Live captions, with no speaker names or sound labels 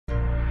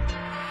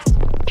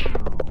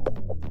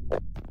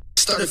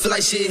Started to feel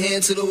like shit heading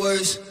to the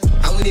worst.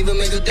 I wouldn't even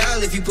make a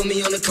dial if you put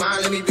me on the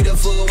climb. Let me be there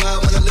for a while.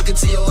 When I look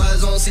into your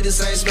eyes, I don't see the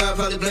same smile.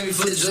 Probably blame me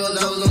for the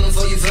drugs I was on them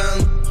before you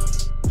found me.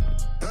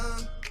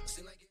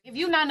 If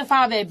you 9 to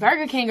 5 at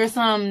Burger King or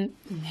something,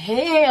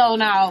 hell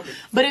no.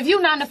 But if you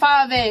 9 to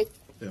 5 at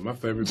my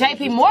favorite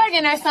JP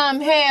Morgan or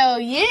something, hell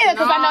yeah.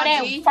 Because I know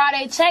that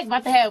Friday check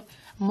about to have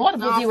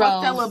multiple zeros.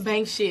 Fuck that little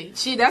bank shit.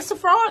 Shit, that's a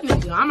fraud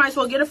nigga. I might as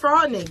well get a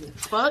fraud nigga.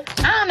 Fuck.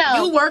 I don't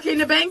know. You work in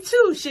the bank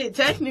too. Shit,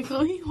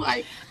 technically.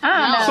 Like,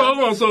 I don't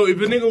know. So if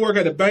a nigga work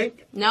at the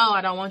bank. No,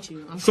 I don't want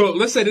you. So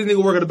let's say this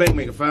nigga work at the bank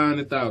making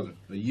 $500,000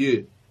 a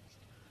year.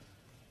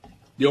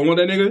 You don't want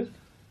that nigga?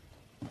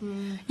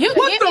 You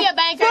can give me a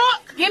banker.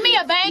 Give me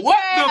a banker,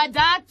 a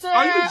doctor,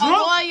 a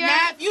lawyer.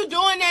 Now, if you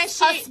doing that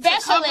shit a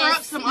specialist, to cover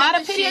up some not a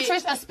other pediatrician,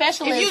 shit, a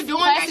specialist. if you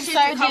doing that shit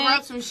to cover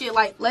up some shit,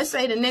 like, let's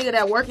say the nigga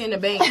that work in the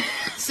bank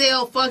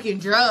sell fucking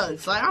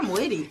drugs. Like, I'm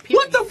with it. Period.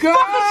 What the fuck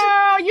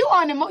is you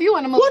on the movie?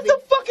 What the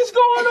fuck is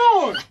going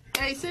on?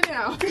 Hey, sit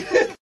down.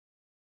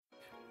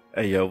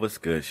 Hey, yo, what's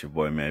good? It's your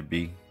boy, Matt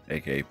B,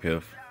 aka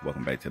PiFF.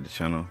 Welcome back to the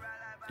channel.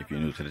 If you're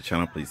new to the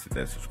channel, please hit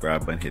that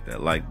subscribe button, hit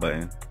that like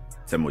button.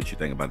 Tell me what you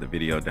think about the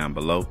video down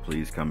below.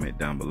 Please comment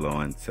down below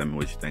and tell me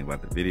what you think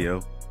about the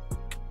video.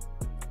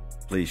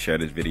 Please share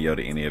this video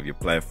to any of your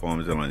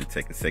platforms. It'll only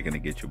take a second to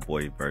get your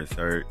boy voice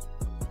heard.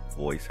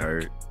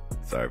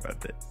 Sorry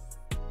about that.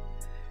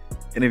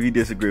 And if you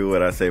disagree with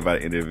what I say by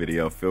the end of the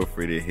video, feel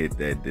free to hit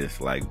that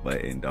dislike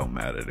button. Don't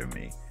matter to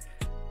me.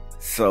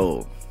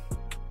 So,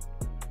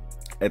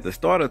 at the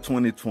start of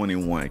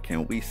 2021,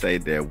 can we say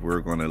that we're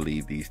going to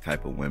leave these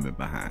type of women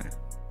behind?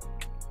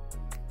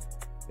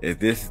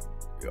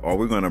 Are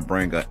we going to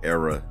bring an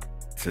era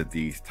to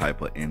these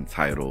type of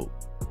entitled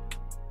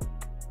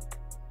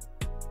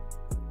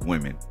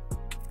women?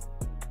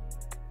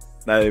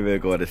 Not even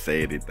going to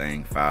say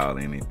anything foul,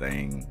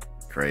 anything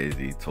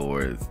crazy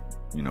towards,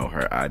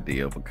 her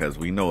ideal, because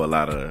we know a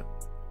lot of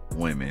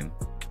women,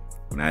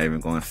 we're not even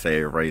going to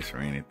say race or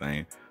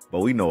anything,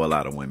 but we know a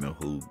lot of women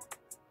who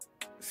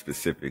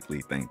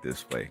specifically think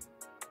this way.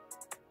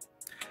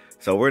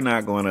 So we're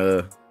not going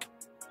to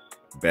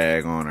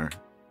bag on her.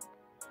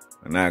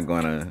 We're not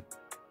gonna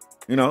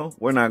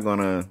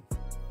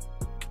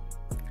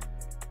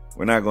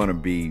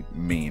be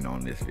mean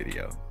on this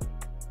video.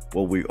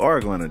 What we are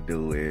gonna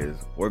do is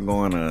we're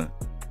gonna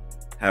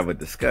have a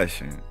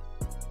discussion.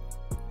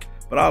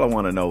 But all I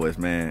want to know is,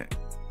 man,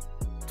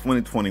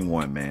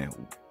 2021, man,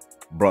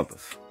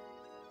 brothers,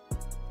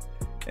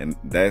 and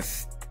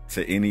that's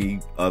to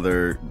any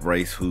other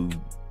race who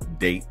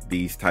date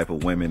these type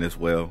of women as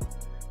well,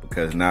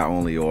 because not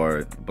only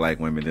are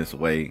black women this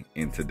way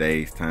in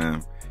today's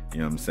time. You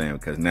know what I'm saying?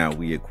 Because now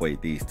we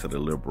equate these to the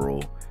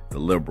liberal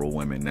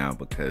women now,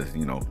 because,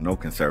 no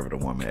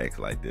conservative woman acts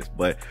like this.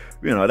 But,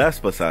 that's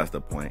besides the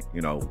point.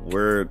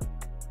 We're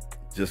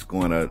just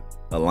going to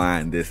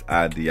align this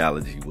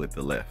ideology with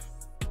the left.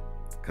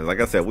 Because like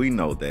I said, we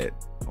know that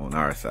on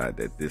our side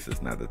that this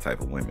is not the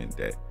type of women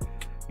that,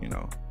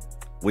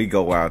 we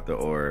go out there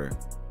or,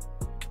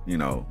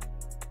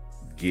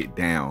 get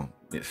down,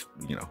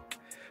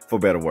 for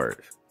better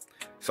words.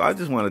 So I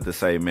just wanted to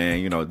say,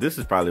 man, this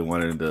is probably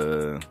one of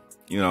the,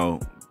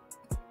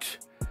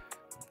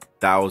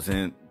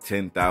 1,000,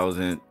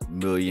 10,000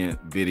 million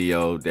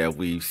video that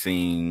we've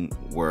seen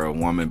where a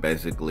woman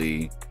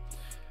basically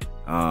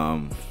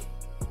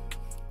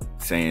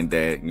saying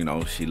that,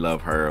 she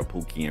love her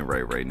Pookie and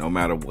Ray Ray, no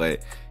matter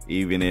what,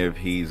 even if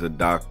he's a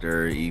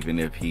doctor, even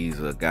if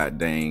he's a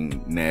goddamn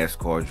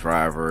NASCAR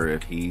driver,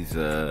 if he's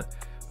a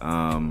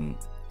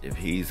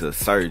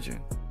surgeon.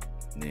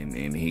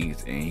 And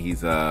he's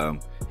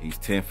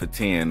 10 for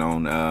 10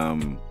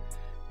 on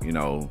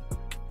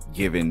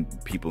giving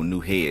people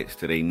new heads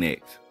to their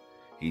necks.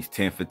 He's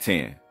 10 for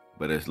 10.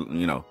 But as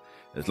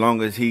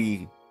long as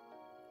he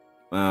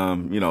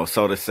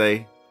so to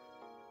say,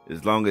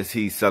 as long as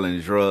he's selling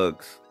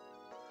drugs,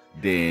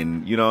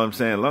 then as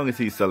long as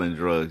he's selling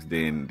drugs,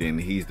 then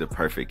he's the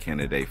perfect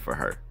candidate for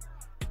her.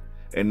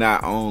 And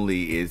not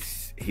only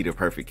is he the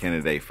perfect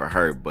candidate for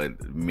her,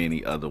 but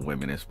many other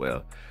women as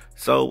well.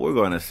 So we're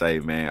going to say,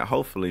 man,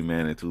 hopefully,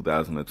 man, in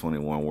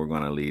 2021, we're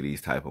going to leave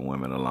these type of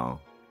women alone.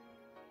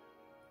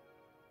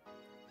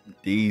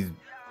 These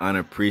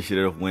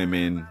unappreciative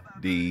women,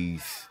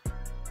 these,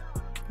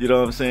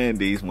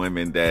 these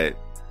women that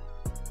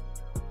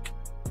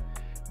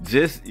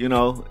just, at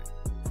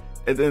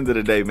the end of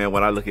the day, man,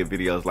 when I look at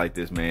videos like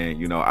this,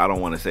 man, I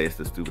don't want to say it's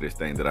the stupidest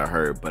thing that I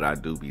heard, but I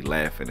do be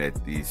laughing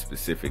at these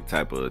specific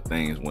type of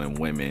things when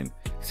women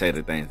say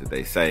the things that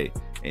they say.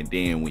 And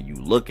then when you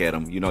look at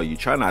them, you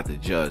try not to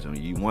judge them.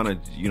 You want to,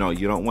 you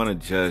don't want to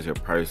judge a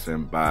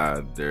person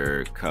by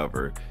their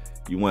cover.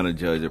 You want to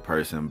judge a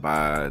person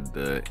by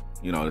the,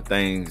 the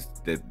things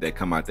that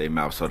come out their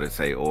mouth, so to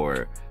say,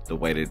 or the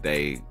way that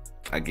they,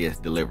 I guess,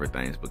 deliver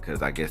things.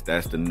 Because I guess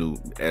that's the new,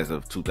 as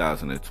of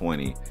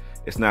 2020,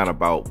 it's not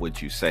about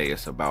what you say,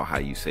 it's about how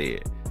you say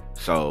it.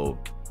 So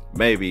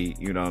maybe,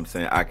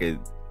 I could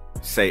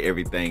say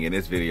everything in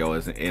this video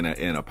is in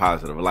a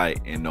positive light,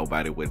 and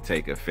nobody would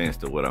take offense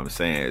to what I'm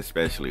saying,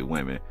 especially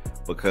women,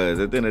 because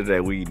at the end of the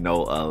day, we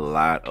know a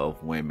lot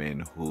of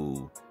women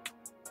who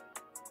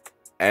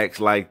act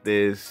like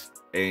this,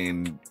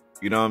 and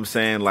you know what I'm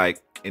saying,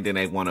 like, and then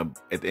they want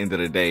to, at the end of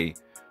the day,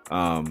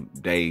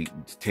 they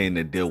tend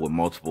to deal with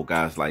multiple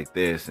guys like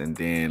this, and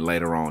then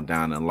later on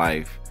down in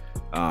life,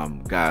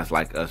 guys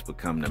like us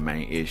become the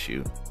main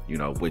issue, you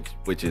know,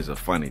 which is a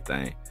funny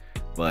thing.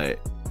 But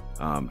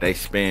they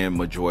spend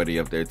majority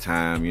of their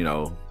time, you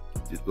know,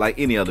 like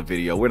any other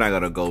video. We're not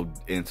gonna go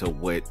into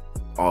what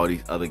all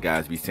these other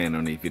guys be saying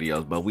on these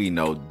videos, but we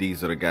know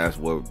these are the guys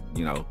where,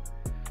 you know,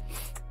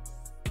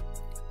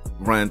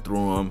 run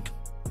through them,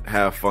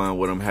 have fun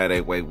with them, have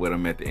their way with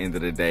them at the end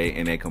of the day,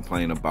 and they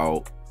complain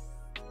about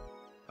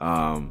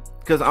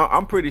because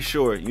I'm pretty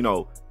sure, you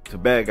know, to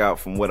bag out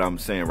from what I'm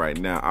saying right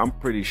now, I'm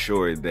pretty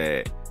sure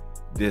that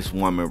this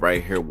woman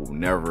right here will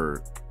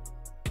never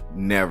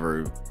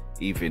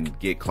even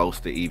get close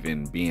to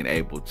even being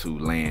able to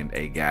land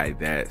a guy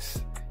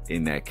that's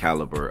in that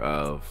caliber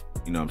of,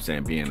 you know what I'm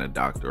saying, being a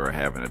doctor or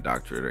having a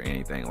doctorate or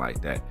anything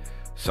like that.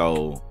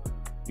 So,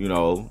 you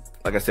know,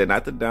 like I said,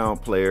 not to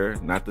downplay her,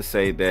 not to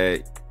say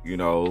that, you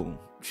know,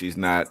 she's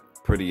not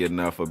pretty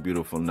enough or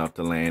beautiful enough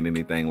to land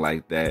anything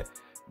like that.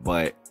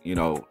 But, you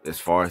know, as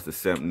far as the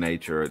simp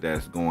nature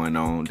that's going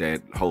on,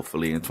 that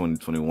hopefully in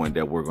 2021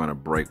 that we're going to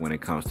break when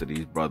it comes to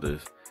these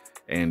brothers.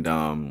 And,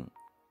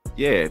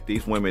 yeah, if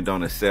these women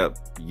don't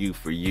accept you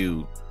for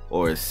you,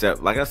 or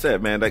accept, like I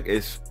said, man, like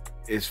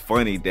it's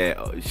funny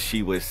that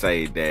she would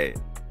say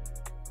that,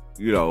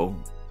 you know,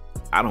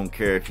 I don't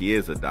care if he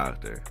is a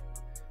doctor.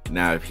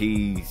 Now, if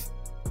he's,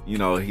 you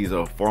know, he's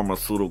a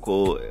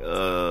pharmaceutical,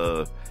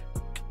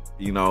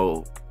 you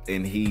know,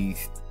 and he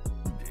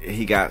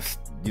got,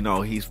 you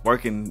know, he's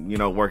working, you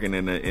know, working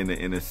in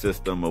the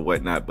system or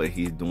whatnot, but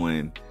he's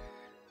doing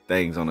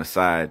things on the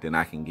side, then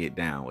I can get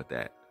down with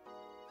that.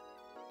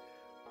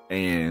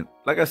 And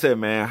like I said,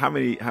 man, how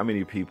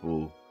many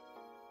people,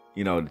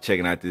 you know,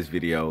 checking out this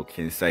video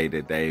can say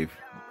that they've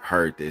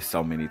heard this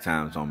so many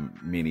times on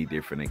many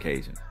different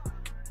occasions?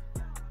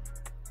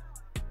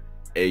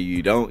 And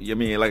you don't, I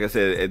mean, like I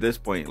said, at this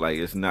point, like,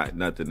 it's not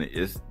nothing,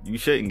 you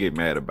shouldn't get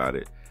mad about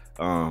it.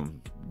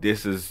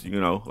 This is, you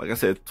know, like I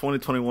said,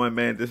 2021,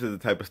 man, this is the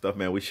type of stuff,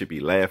 man, we should be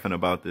laughing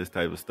about this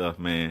type of stuff,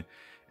 man.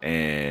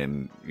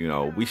 And, you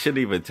know, we shouldn't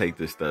even take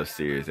this stuff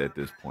serious at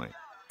this point.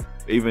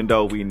 Even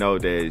though we know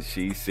that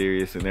she's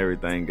serious and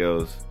everything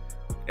goes,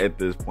 at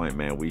this point,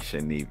 man, we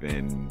shouldn't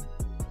even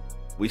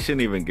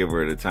give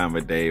her the time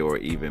of day, or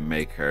even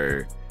make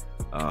her,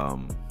 I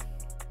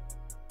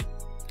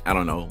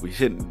don't know, we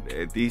shouldn't,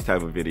 at these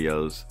type of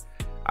videos,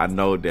 I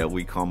know that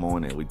we come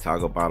on and we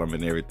talk about them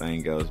and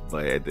everything goes,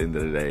 but at the end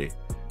of the day,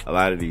 a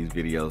lot of these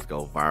videos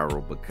go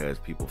viral because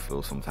people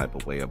feel some type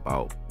of way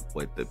about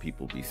what the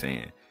people be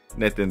saying.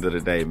 And at the end of the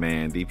day,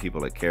 man, these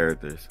people are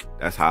characters.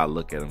 That's how I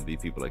look at them. These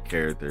people are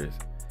characters,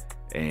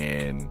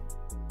 and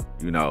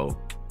you know,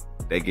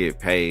 they get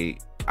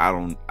paid. I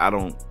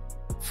don't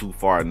too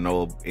far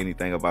know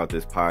anything about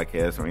this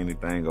podcast or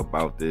anything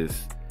about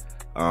this.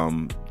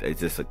 It's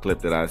just a clip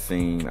that I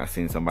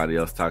seen somebody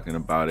else talking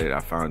about it. I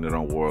found it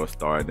on World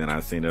Star, then I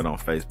seen it on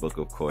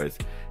Facebook, of course,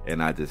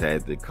 and I just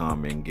had to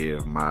come and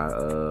give my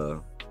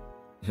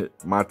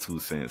my 2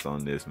 cents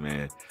on this,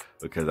 man,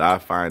 because I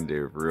find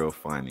it real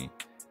funny.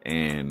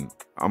 And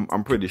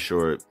I'm pretty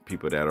sure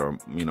people that are,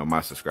 you know,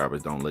 my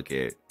subscribers don't look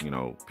at, you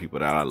know, people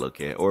that I look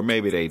at, or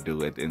maybe they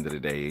do at the end of the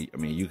day. I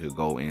mean, you could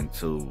go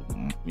into,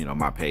 you know,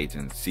 my page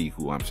and see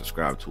who I'm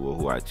subscribed to or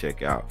who I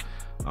check out,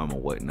 or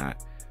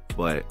whatnot.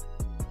 But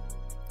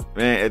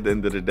man, at the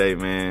end of the day,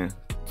 man,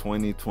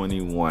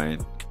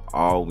 2021,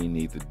 all we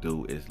need to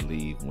do is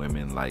leave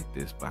women like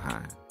this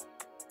behind.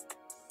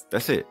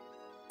 That's it.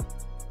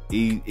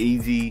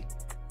 Easier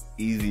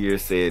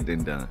said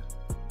than done.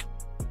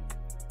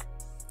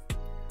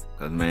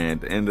 Cause man,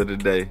 at the end of the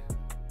day,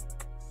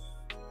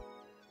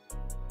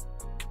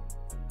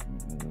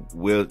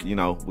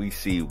 we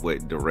see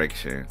what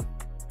direction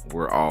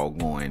we're all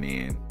going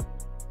in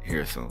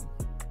here soon.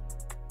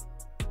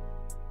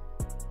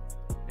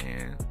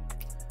 And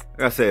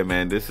like I said,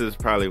 man, this is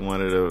probably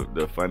one of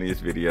the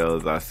funniest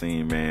videos I've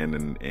seen,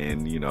 man,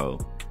 and you know,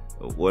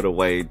 what a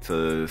way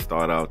to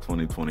start out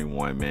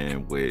 2021,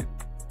 man, with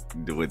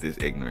this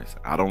ignorance.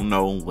 I don't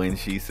know when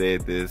she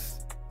said this.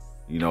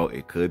 You know,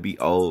 it could be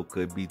old,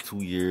 could be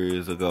 2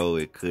 years ago,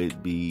 it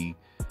could be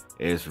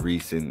as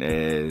recent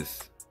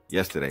as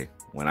yesterday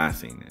when I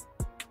seen it.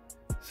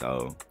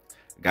 So,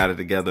 got it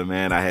together,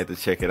 man. I had to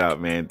check it out,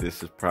 man.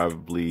 This is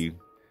probably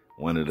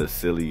one of the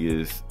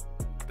silliest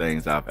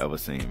things I've ever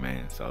seen,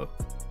 man. So,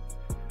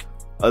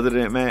 other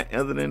than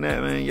that,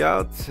 man,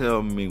 y'all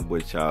tell me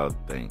what y'all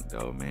think,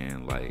 though,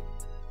 man. Like,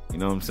 you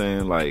know what I'm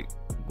saying? Like,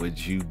 would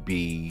you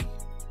be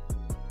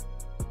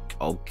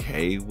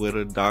okay with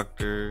a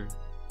doctor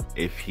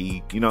if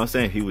he, you know what I'm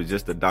saying, if he was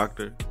just a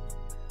doctor?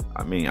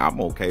 I mean,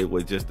 I'm okay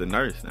with just a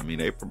nurse. I mean,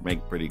 they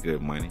make pretty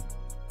good money.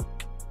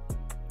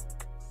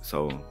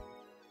 So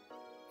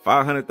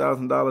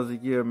 $500,000 a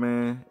year,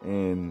 man,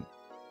 and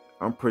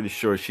I'm pretty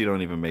sure she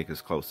don't even make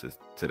as close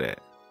to that.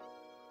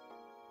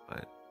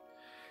 But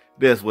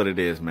that's what it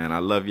is, man. I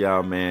love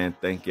y'all, man.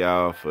 Thank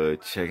y'all for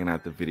checking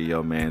out the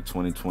video, man.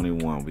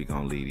 2021, we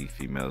gonna leave these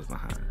females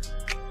behind.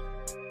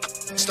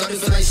 Started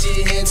feel like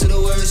shit, heading to the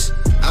worst.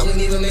 I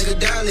wouldn't even make a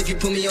dial if you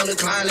put me on the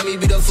climb. Let me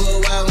beat up for a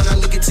while. When I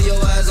look into your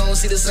eyes, I don't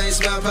see the same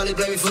smile. Probably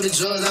blame me for the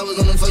drugs. I was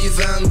on them before you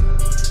found me.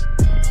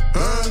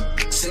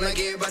 Seem like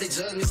everybody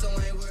judged me, so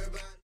I ain't worried.